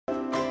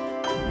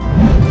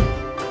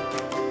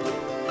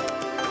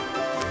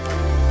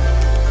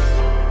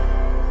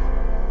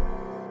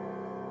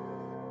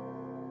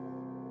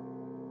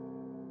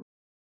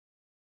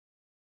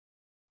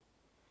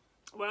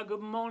Well,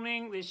 good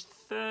morning this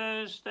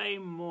Thursday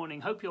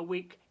morning. Hope your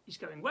week is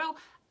going well,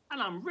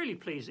 and I'm really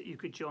pleased that you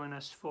could join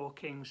us for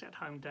Kings at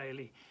Home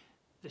Daily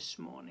this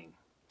morning.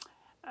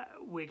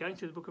 We're going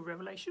through the book of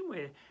Revelation.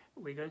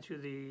 We're going through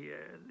the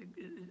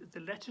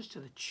letters to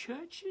the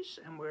churches,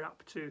 and we're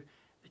up to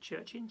the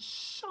church in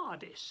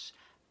Sardis.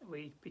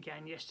 We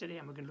began yesterday,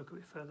 and we're going to look a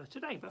bit further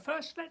today. But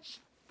first,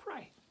 let's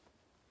pray.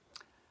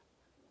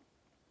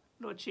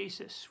 Lord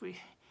Jesus, we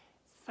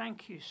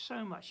thank you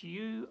so much.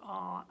 You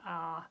are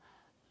our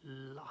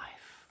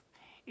life.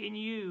 In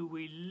you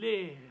we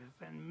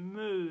live and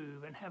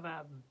move and have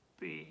our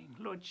being.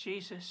 Lord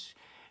Jesus,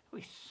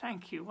 we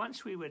thank you.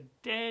 Once we were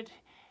dead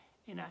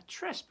in our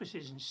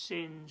trespasses and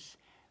sins,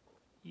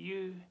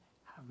 you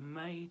have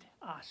made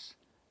us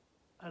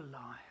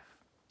alive.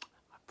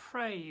 I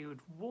pray you would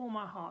warm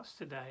our hearts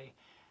today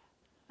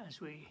as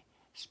we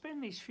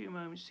spend these few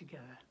moments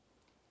together.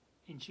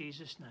 In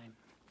Jesus' name,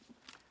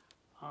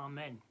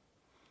 amen.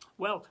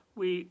 Well,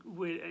 we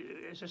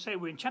as I say,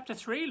 we're in chapter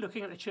 3,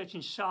 looking at the church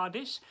in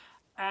Sardis,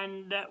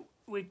 and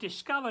we've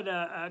discovered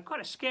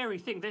quite a scary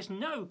thing. There's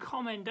no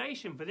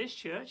commendation for this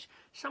church.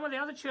 Some of the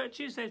other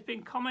churches, there's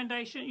been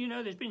commendation. You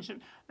know, there's been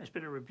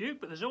a rebuke,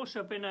 but there's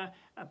also been I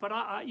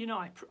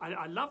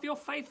love your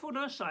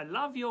faithfulness. I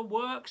love your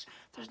works.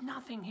 There's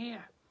nothing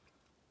here.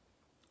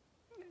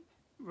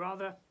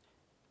 Rather,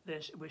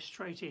 we're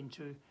straight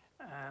into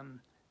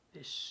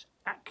this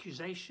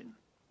accusation.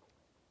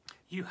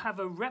 You have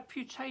a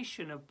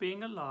reputation of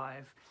being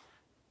alive,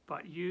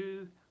 but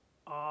you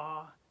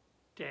are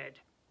dead.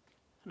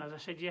 And as I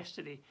said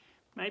yesterday,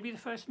 maybe the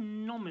first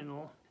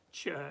nominal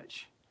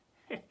church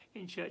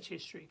in church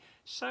history.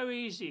 So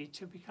easy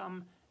to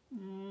become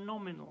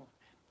nominal,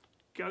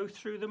 go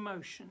through the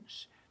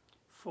motions,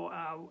 for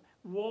our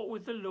walk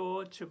with the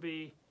Lord to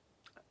be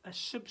a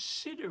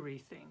subsidiary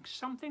thing,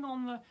 something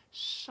on the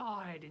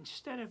side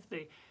instead of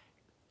the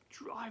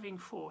driving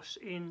force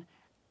in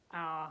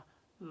our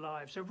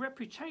lives. A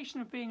reputation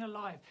of being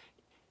alive.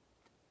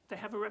 They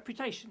have a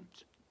reputation.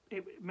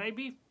 It may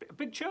be a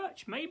big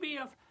church, maybe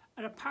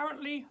an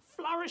apparently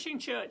flourishing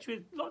church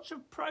with lots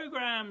of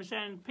programs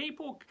and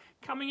people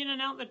coming in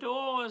and out the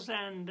doors,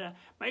 and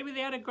maybe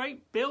they had a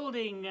great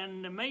building,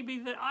 and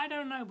maybe I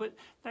don't know, but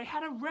they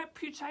had a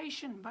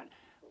reputation. But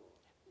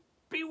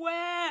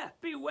beware,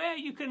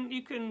 you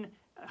can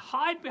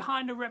hide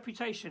behind a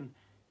reputation,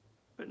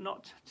 but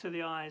not to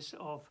the eyes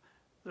of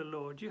the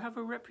Lord. You have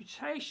a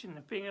reputation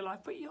of being alive,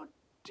 but you're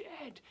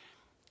dead.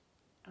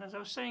 And as I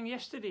was saying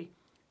yesterday,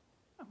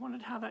 I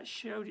wondered how that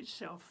showed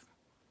itself.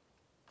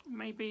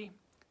 Maybe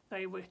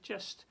they were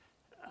just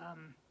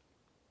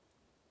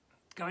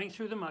going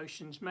through the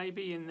motions.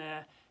 Maybe in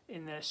their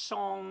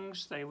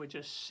songs they were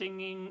just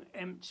singing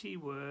empty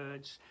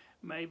words.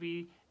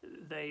 Maybe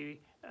they,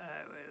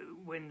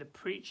 when the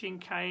preaching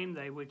came,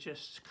 they were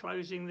just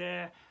closing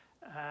their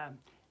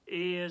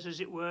ears,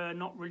 as it were,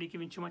 not really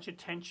giving too much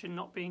attention,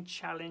 not being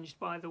challenged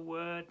by the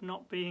word,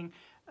 not being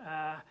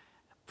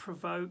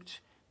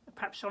provoked.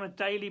 Perhaps on a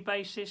daily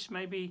basis,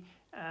 maybe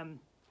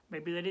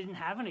they didn't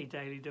have any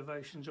daily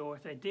devotions, or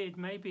if they did,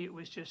 maybe it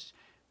was just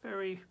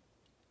very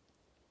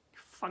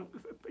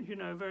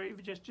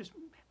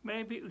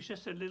maybe it was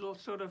just a little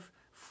sort of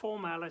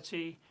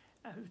formality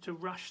to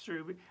rush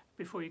through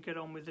before you get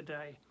on with the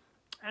day.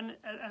 And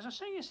as I was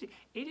saying yesterday,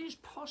 it is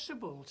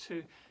possible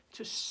to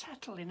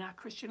settle in our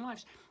Christian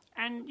lives.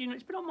 And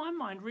it's been on my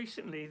mind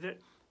recently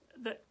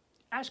that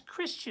as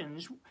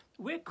Christians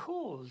we're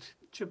called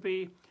to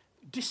be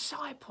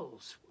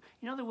disciples.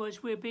 In other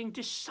words, we're being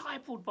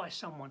discipled by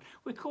someone.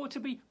 We're called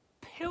to be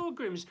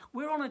pilgrims.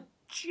 We're on a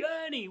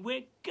journey.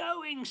 We're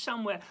going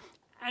somewhere.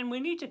 And we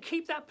need to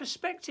keep that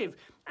perspective.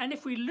 And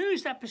if we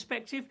lose that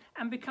perspective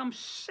and become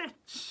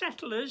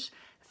settlers,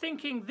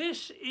 thinking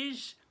this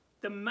is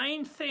the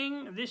main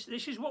thing, this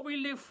is what we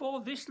live for,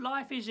 this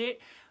life is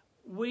it,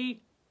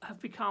 we have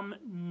become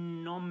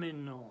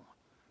nominal.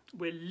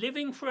 We're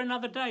living for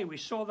another day. We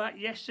saw that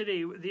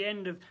yesterday at the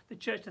end of the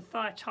church of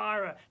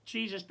Thyatira,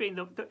 Jesus being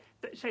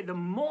the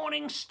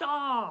morning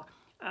star.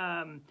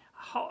 That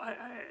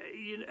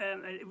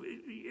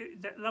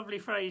lovely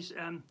phrase,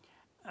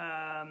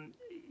 I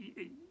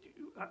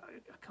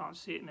can't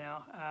see it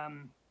now.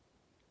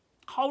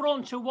 Hold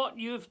on to what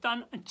you have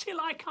done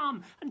until I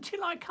come,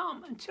 until I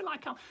come, until I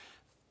come.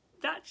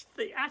 That's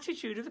the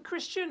attitude of the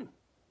Christian.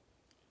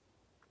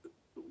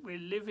 We're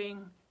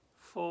living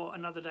for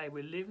another day.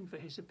 We're living for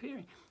his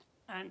appearing.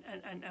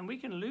 And we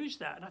can lose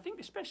that. And I think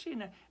especially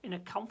in a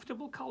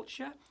comfortable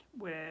culture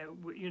where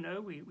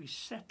we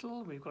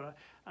settle, we've got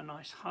a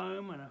nice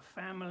home and a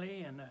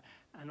family and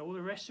all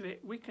the rest of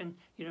it, we can,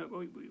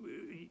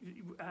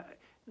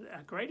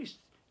 our greatest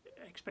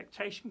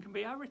expectation can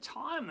be our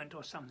retirement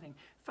or something.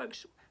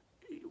 Folks,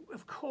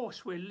 of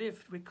course we're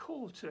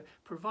called to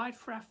provide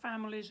for our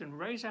families and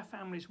raise our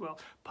families well,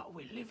 but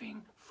we're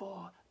living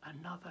for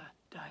another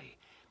day.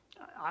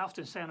 I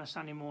often say on a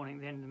Sunday morning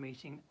at the end of the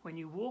meeting, when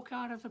you walk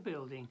out of the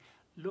building,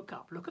 look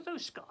up, look at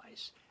those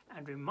skies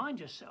and remind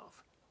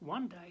yourself,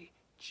 one day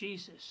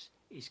Jesus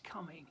is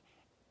coming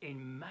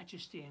in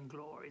majesty and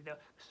glory. The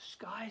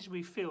skies will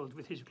be filled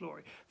with his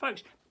glory.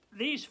 Folks,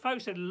 these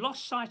folks had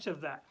lost sight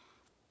of that.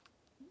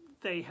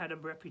 They had a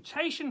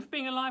reputation for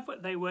being alive,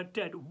 but they were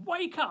dead.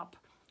 Wake up.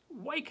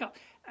 Wake up.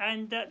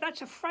 And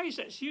that's a phrase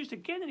that's used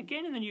again and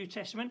again in the New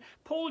Testament.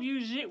 Paul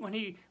uses it when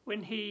he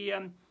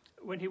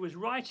was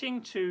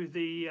writing to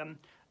the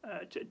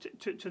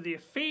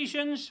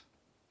Ephesians,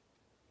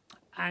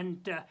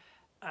 and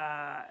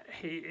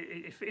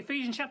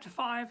Ephesians chapter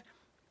 5,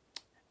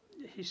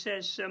 he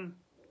says,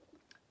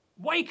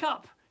 "Wake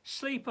up,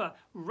 sleeper,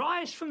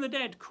 rise from the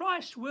dead.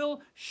 Christ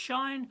will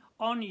shine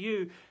on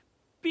you.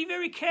 Be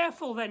very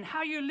careful then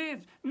how you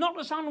live, not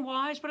as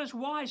unwise, but as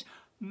wise,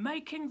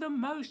 making the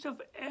most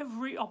of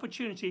every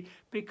opportunity,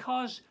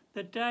 because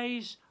the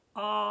days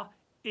are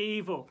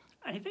evil."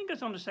 And he then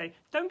goes on to say,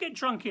 don't get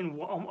drunk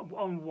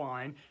on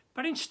wine,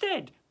 but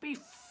instead be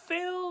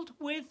filled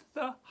with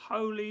the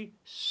Holy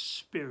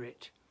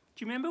Spirit.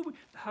 Do you remember?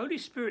 The Holy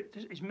Spirit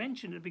is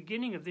mentioned at the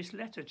beginning of this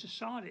letter to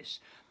Sardis.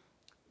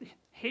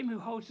 Him who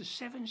holds the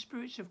 7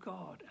 spirits of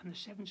God and the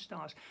 7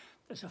 stars.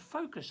 There's a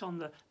focus on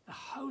the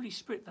Holy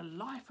Spirit, the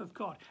life of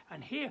God.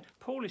 And here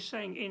Paul is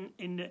saying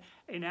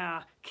in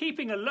our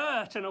keeping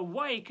alert and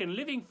awake and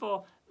living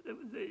for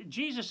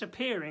Jesus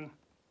appearing,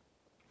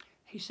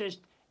 he says,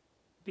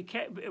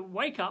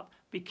 wake up,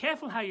 be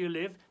careful how you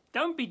live,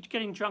 don't be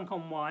getting drunk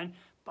on wine,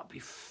 but be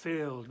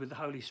filled with the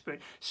Holy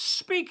Spirit,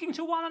 speaking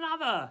to one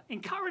another,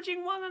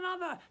 encouraging one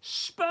another,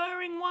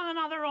 spurring one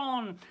another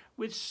on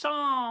with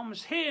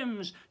psalms,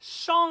 hymns,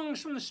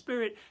 songs from the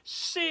Spirit.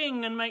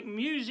 Sing and make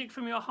music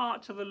from your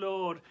heart to the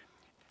Lord.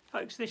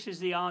 Folks, this is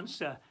the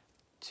answer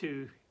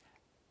to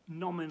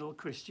nominal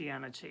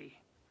Christianity.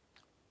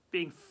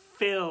 Being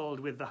filled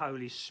with the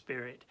Holy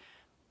Spirit.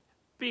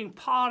 Being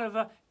part of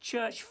a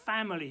church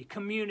family,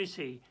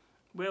 community,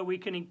 where we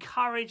can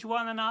encourage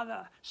one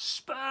another,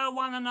 spur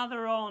one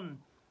another on,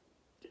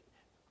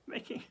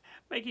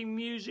 making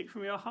music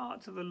from your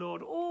heart to the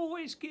Lord,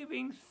 always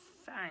giving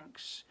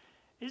thanks.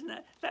 Isn't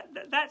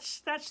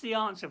that's the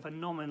answer for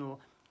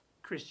nominal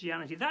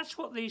Christianity. That's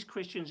what these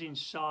Christians in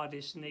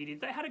Sardis needed.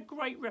 They had a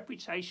great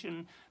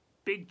reputation,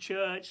 big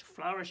church,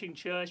 flourishing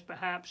church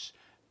perhaps,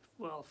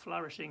 well,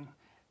 flourishing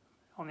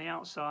on the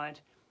outside,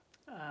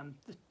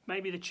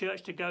 maybe the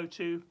church to go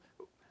to,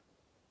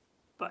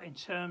 but in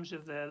terms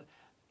of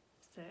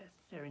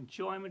their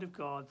enjoyment of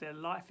God, their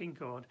life in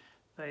God,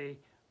 they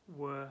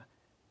were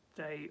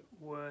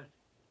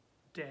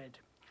dead.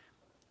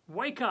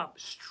 Wake up,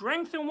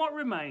 strengthen what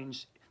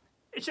remains.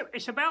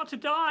 It's about to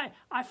die.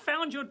 I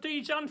found your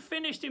deeds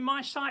unfinished in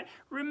my sight.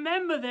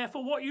 Remember,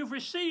 therefore, what you've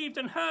received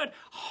and heard.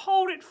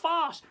 Hold it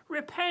fast.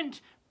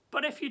 Repent.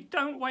 But if you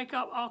don't wake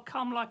up, I'll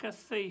come like a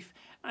thief,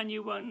 and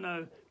you won't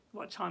know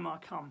what time I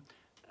come.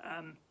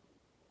 A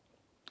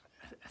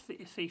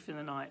thief in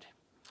the night.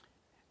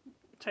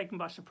 Taken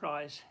by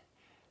surprise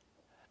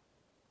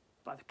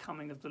by the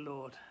coming of the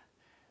Lord.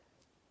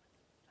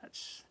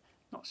 That's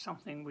not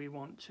something we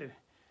want to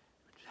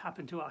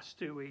happen to us,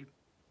 do we?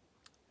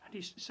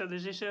 And so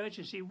there's this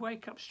urgency.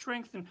 Wake up,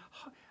 strengthen.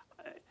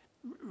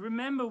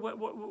 Remember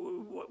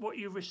what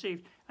you've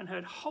received and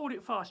heard. Hold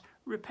it fast.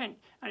 Repent.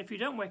 And if you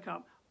don't wake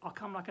up, I'll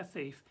come like a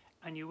thief,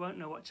 and you won't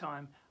know what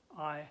time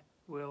I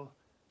will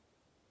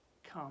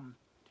come.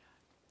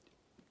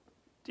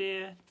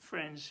 Dear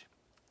friends,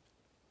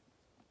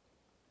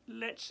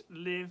 let's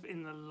live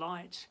in the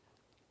light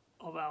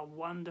of our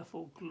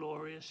wonderful,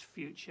 glorious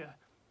future.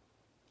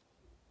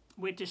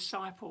 We're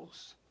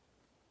disciples.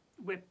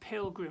 We're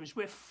pilgrims.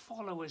 We're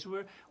followers.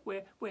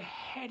 We're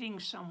heading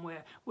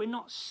somewhere. We're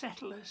not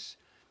settlers.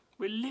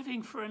 We're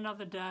living for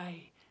another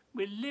day.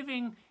 We're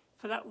living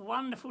for that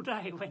wonderful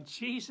day when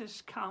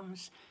Jesus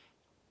comes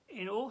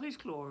in all his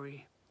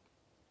glory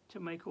to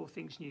make all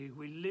things new.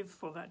 We live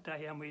for that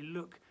day and we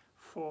look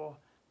for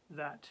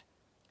that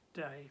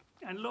day.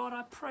 And Lord,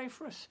 I pray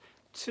for us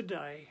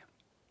today.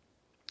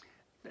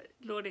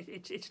 Lord,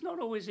 it's not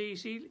always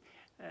easy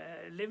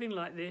living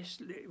like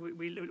this.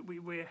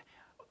 We're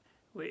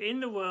in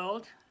the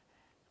world,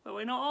 but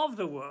we're not of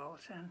the world.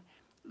 And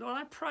Lord,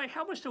 I pray,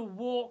 help us to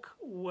walk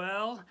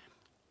well.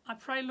 I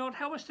pray, Lord,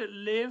 help us to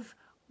live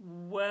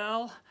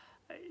well.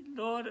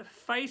 Lord,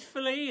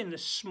 faithfully in the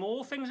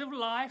small things of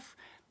life,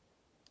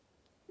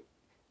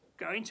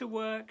 going to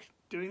work,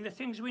 doing the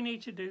things we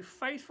need to do,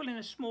 faithful in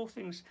the small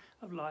things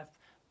of life,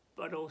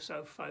 but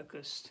also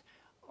focused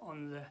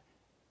on the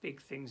big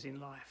things in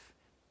life.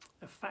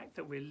 The fact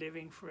that we're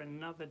living for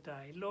another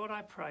day. Lord,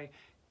 I pray,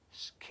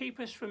 keep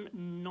us from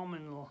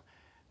nominal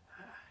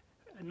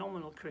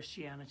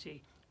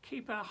Christianity.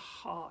 Keep our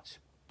hearts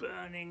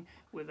burning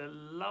with a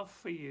love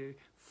for you,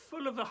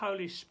 full of the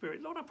Holy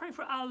Spirit. Lord, I pray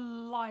for our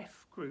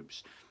life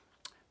groups,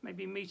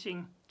 maybe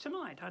meeting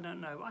tonight, I don't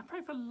know. I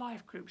pray for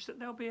life groups, that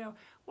there'll be a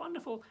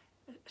wonderful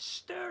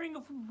stirring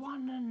of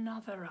one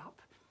another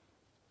up,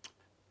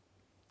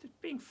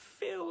 being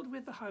filled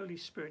with the Holy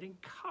Spirit,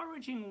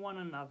 encouraging one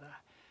another,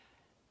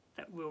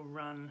 that we'll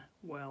run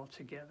well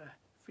together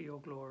for your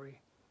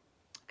glory.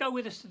 Go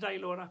with us today,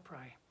 Lord, I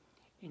pray,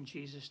 in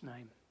Jesus'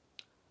 name.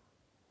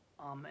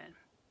 Amen.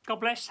 God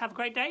bless. Have a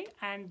great day,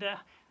 and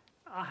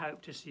I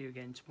hope to see you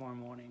again tomorrow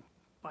morning.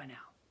 Bye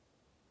now.